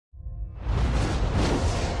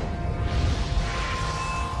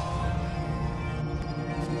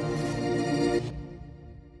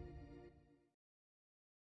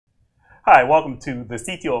Hi, welcome to the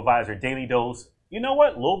CTO Advisor Daily Dose. You know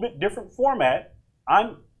what? A little bit different format.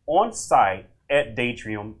 I'm on site at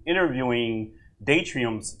Datrium interviewing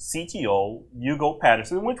Datrium's CTO, Hugo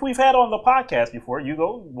Patterson, which we've had on the podcast before.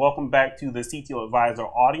 Hugo, welcome back to the CTO Advisor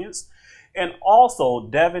audience. And also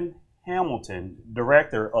Devin Hamilton,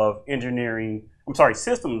 Director of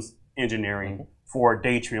Systems Engineering for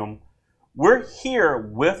Datrium. We're here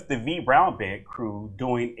with the V Brown Bag crew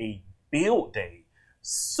doing a build day.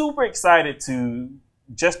 Super excited to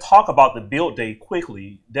just talk about the build day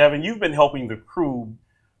quickly. Devin, you've been helping the crew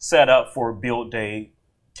set up for build day.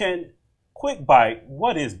 Quick bite,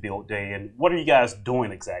 what is build day and what are you guys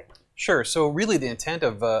doing exactly? Sure. So really the intent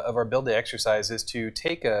of our build day exercise is to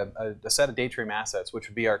take a set of Datrium assets, which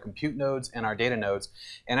would be our compute nodes and our data nodes,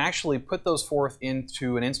 and actually put those forth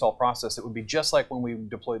into an install process that would be just like when we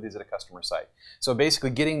deploy these at a customer site. So basically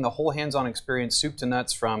getting the whole hands-on experience, soup to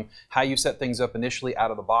nuts, from how you set things up initially out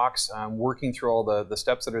of the box, working through all the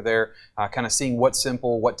steps that are there, kind of seeing what's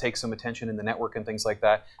simple, what takes some attention in the network and things like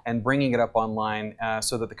that, and bringing it up online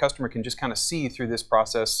so that the customer can just kind of see through this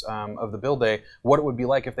process of the build day what it would be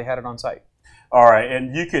like if they had it on site. All right,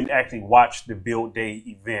 and you can actually watch the build day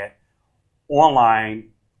event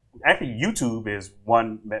online. Actually, YouTube is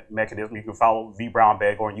one mechanism. You can follow V Brown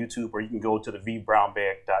Bag on YouTube, or you can go to the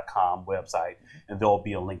vbrownbag.com website, and there'll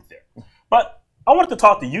be a link there. But I wanted to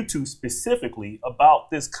talk to you two specifically about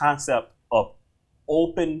this concept of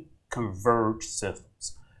open converged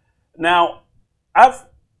systems. Now,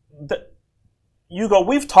 Hugo,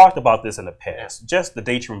 we've talked about this in the past, just the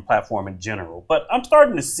Datrium platform in general, but I'm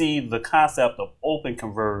starting to see the concept of open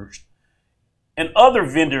converged in other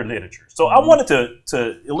vendor literature. So I wanted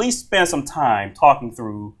to at least spend some time talking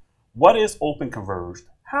through what is open converged,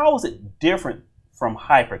 how is it different from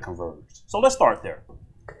hyper converged? So let's start there.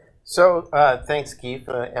 So thanks, Keith,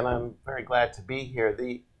 and I'm very glad to be here.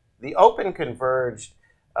 The open converged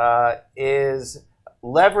has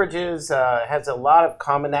a lot of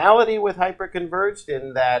commonality with hyperconverged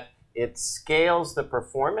in that it scales the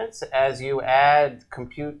performance as you add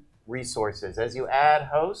compute resources. As you add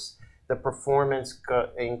hosts, the performance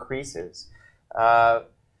increases.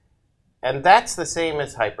 And that's the same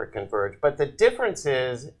as hyperconverged. But the difference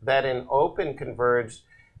is that in open converged,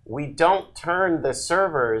 we don't turn the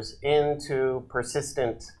servers into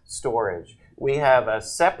persistent storage. We have a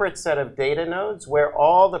separate set of data nodes where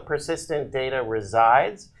all the persistent data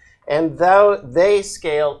resides, and they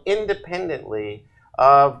scale independently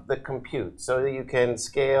of the compute. So that you can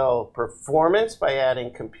scale performance by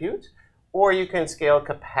adding compute, or you can scale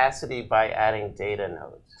capacity by adding data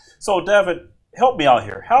nodes. So Devin, help me out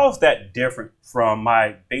here. How is that different from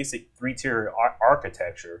my basic three-tier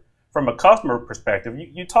architecture? From a customer perspective,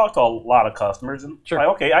 you talk to a lot of customers, and sure, like,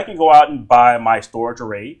 okay, I can go out and buy my storage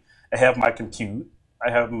array. I have my compute,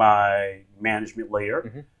 I have my management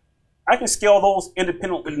layer. I can scale those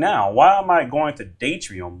independently now. Why am I going to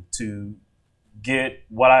Datrium to get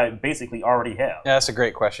what I basically already have? Yeah, that's a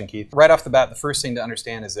great question, Keith. Right off the bat, the first thing to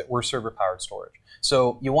understand is that we're server-powered storage.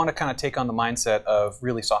 So you want to kind of take on the mindset of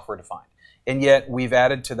really software-defined. And yet we've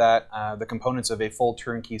added to that the components of a full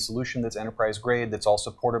turnkey solution that's enterprise grade, that's all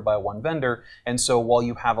supported by one vendor. And so while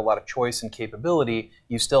you have a lot of choice and capability,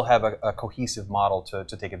 you still have a cohesive model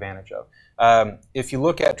to take advantage of. If you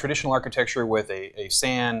look at traditional architecture with a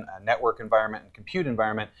SAN, a network environment, and compute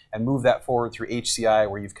environment, and move that forward through HCI,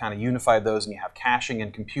 where you've kind of unified those and you have caching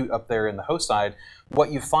and compute up there in the host side,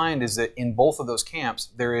 what you find is that in both of those camps,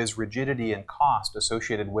 there is rigidity and cost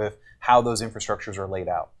associated with how those infrastructures are laid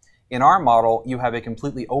out. In our model, you have a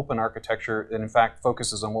completely open architecture that in fact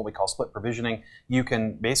focuses on what we call split provisioning. You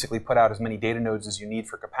can basically put out as many data nodes as you need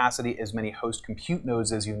for capacity, as many host compute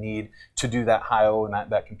nodes as you need to do that high-O and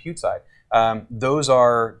that compute side. Those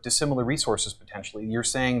are dissimilar resources potentially. You're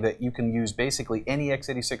saying that you can use basically any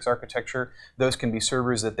x86 architecture. Those can be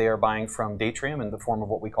servers that they are buying from Datrium in the form of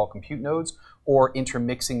what we call compute nodes, or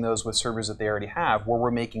intermixing those with servers that they already have, where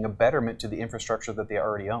we're making a betterment to the infrastructure that they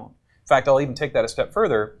already own. In fact, I'll even take that a step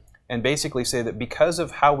further and basically say that because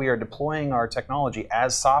of how we are deploying our technology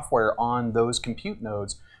as software on those compute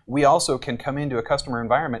nodes, we also can come into a customer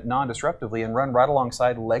environment non-disruptively and run right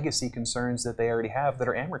alongside legacy concerns that they already have that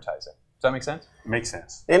are amortizing. Does that make sense? Makes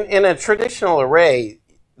sense. In a traditional array,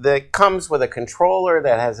 that comes with a controller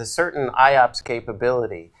that has a certain IOPS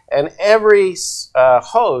capability. And every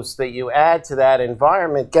host that you add to that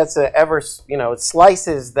environment gets it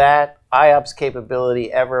slices that IOPS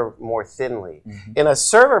capability ever more thinly. Mm-hmm. In a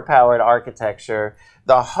server-powered architecture,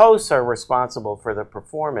 the hosts are responsible for the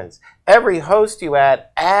performance. Every host you add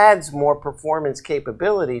adds more performance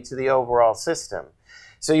capability to the overall system.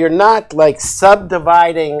 So you're not like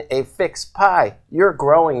subdividing a fixed pie. You're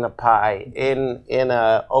growing the pie in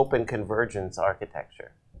a open convergence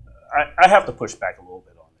architecture. I have to push back a little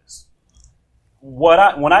bit on this.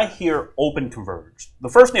 When I hear Open Converged, the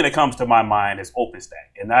first thing that comes to my mind is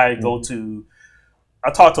OpenStack, and I talk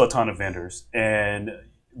to a ton of vendors, and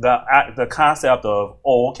the concept of,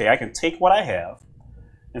 oh, okay, I can take what I have,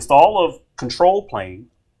 install a control plane,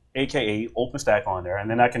 aka OpenStack, on there, and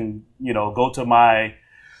then I can go to my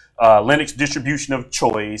Linux distribution of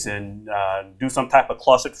choice and do some type of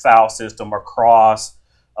clustered file system across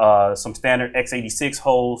some standard x86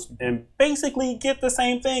 hosts, and basically get the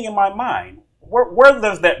same thing in my mind. Where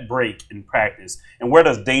does that break in practice, and where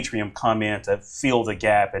does Datrium come in to fill the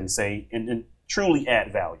gap and say and truly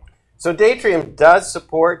add value? So Datrium does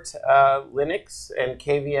support Linux and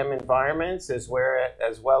KVM environments, as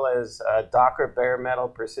well as Docker bare metal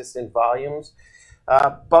persistent volumes.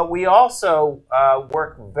 But we also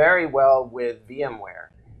work very well with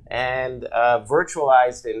VMware and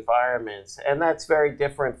virtualized environments. And that's very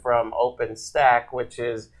different from OpenStack, which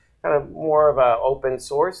is kind of more of an open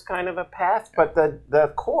source kind of a path. But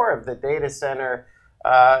the core of the data center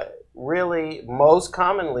really most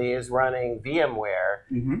commonly is running VMware.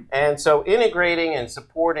 Mm-hmm. And so integrating and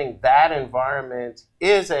supporting that environment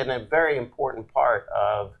is a very important part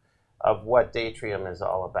of what Datrium is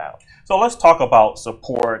all about. So let's talk about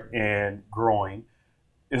support and growing.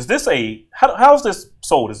 Is this how is this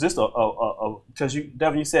sold? Is this because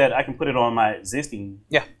Devin, you said I can put it on my existing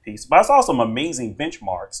piece, but I saw some amazing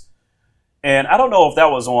benchmarks, and I don't know if that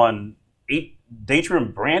was on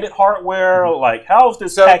Datrium branded hardware. Like, how is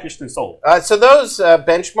this packaged and sold? So those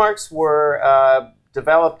benchmarks were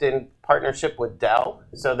developed in partnership with Dell.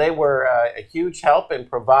 So they were a huge help in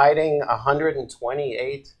providing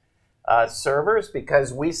 128 servers,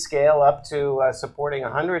 because we scale up to supporting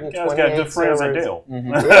 128 servers. You guys got good friends at Dell.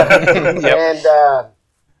 Mm-hmm. Yep.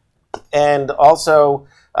 And also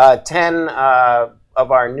 10 of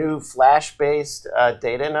our new flash-based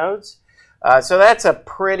data nodes. So that's a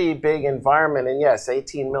pretty big environment, and yes,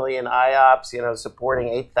 18 million IOPS, supporting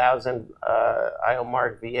 8,000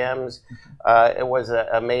 IOMark VMs. It was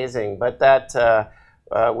amazing, but that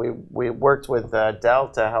we worked with Dell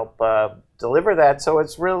to help deliver that. So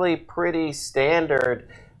it's really pretty standard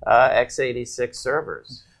x86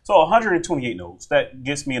 servers. So 128 nodes, that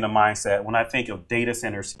gets me in a mindset when I think of data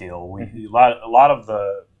center scale. A lot of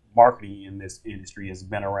the marketing in this industry has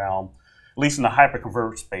been around, at least in the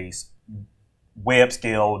hyperconverged space, web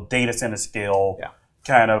scale, data center scale,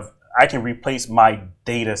 kind of, I can replace my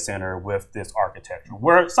data center with this architecture.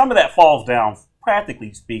 Where some of that falls down,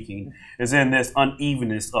 practically speaking, is in this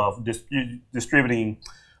unevenness of distributing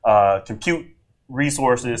compute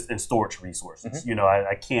resources and storage resources. Mm-hmm.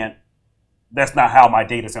 I can't, that's not how my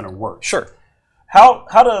data center works. Sure. How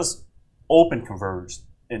does Open Converged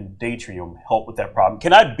and Datrium help with that problem?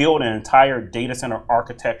 Can I build an entire data center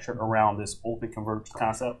architecture around this Open Converged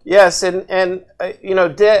concept? Yes, and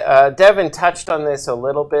Devin touched on this a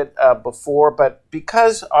little bit before, but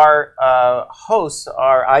because our hosts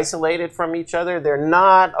are isolated from each other, there's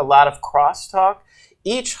not a lot of crosstalk.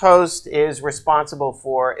 Each host is responsible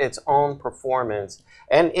for its own performance,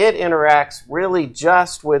 and it interacts really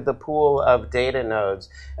just with the pool of data nodes.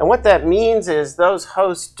 And what that means is those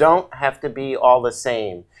hosts don't have to be all the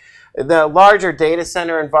same. The larger data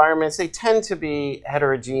center environments, they tend to be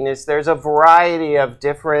heterogeneous. There's a variety of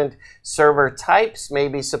different server types,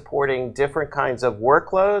 maybe supporting different kinds of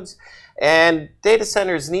workloads. And data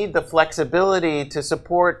centers need the flexibility to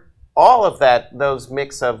support all of those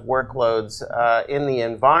mix of workloads in the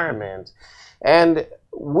environment. And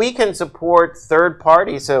we can support third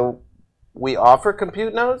parties. So we offer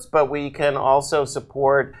compute nodes, but we can also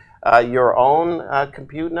support your own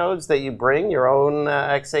compute nodes that you bring, your own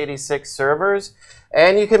x86 servers,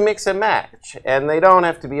 and you can mix and match. And they don't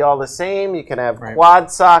have to be all the same. You can have quad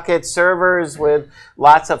socket servers with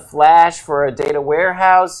lots of flash for a data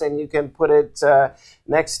warehouse, and you can put it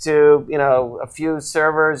next to a few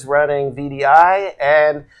servers running VDI,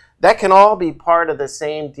 and that can all be part of the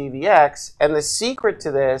same DVX. And the secret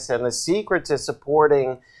to this, and the secret to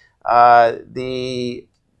supporting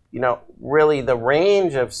really the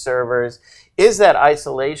range of servers, is that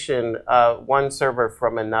isolation of one server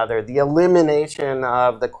from another, the elimination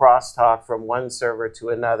of the crosstalk from one server to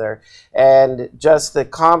another, and just the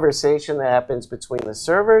conversation that happens between the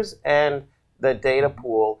servers and the data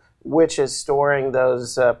pool, which is storing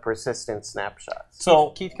those persistent snapshots.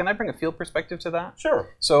 So, Keith, can I bring a field perspective to that?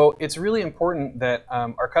 Sure. So it's really important that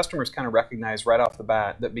our customers kind of recognize right off the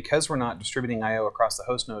bat that because we're not distributing I/O across the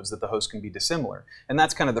host nodes, that the host can be dissimilar. And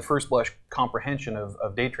that's kind of the first blush comprehension of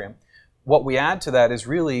Datrium. what we add to that is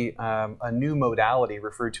really a new modality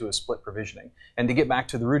referred to as split provisioning. And to get back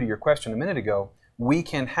to the root of your question a minute ago, we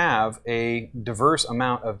can have a diverse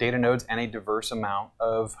amount of data nodes and a diverse amount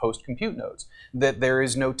of host compute nodes. That there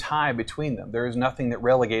is no tie between them. There is nothing that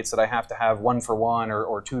relegates that I have to have 1-for-1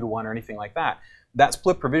 or 2-to-1 or anything like that. That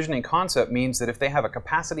split provisioning concept means that if they have a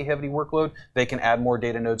capacity-heavy workload, they can add more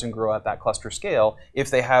data nodes and grow at that cluster scale.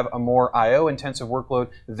 If they have a more I/O-intensive workload,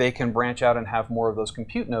 they can branch out and have more of those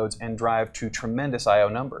compute nodes and drive to tremendous I/O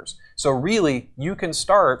numbers. So really, you can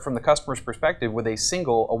start from the customer's perspective with a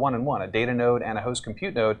 1-and-1, a data node and a host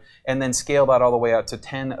compute node, and then scale that all the way out to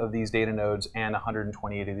 10 of these data nodes and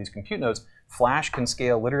 128 of these compute nodes. Flash can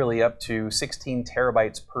scale literally up to 16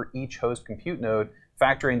 terabytes per each host compute node.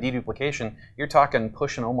 Factor in deduplication, you're talking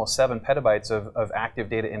pushing almost 7 petabytes of active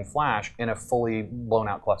data in Flash in a fully blown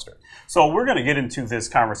out cluster. So we're going to get into this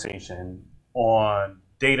conversation on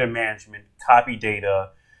data management, copy data,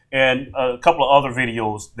 and a couple of other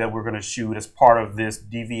videos that we're going to shoot as part of this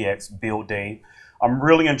DVX build day. I'm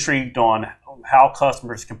really intrigued on how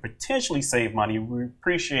customers can potentially save money. We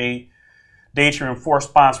appreciate Datrium for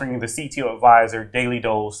sponsoring the CTO Advisor Daily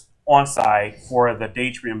Dose on site for the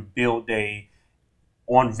Datrium build day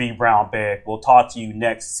on V Brown Bag. We'll talk to you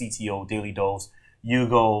next CTO Daily Dose.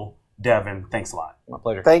 Hugo, Devin, thanks a lot. My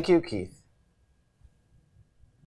pleasure. Thank you, Keith.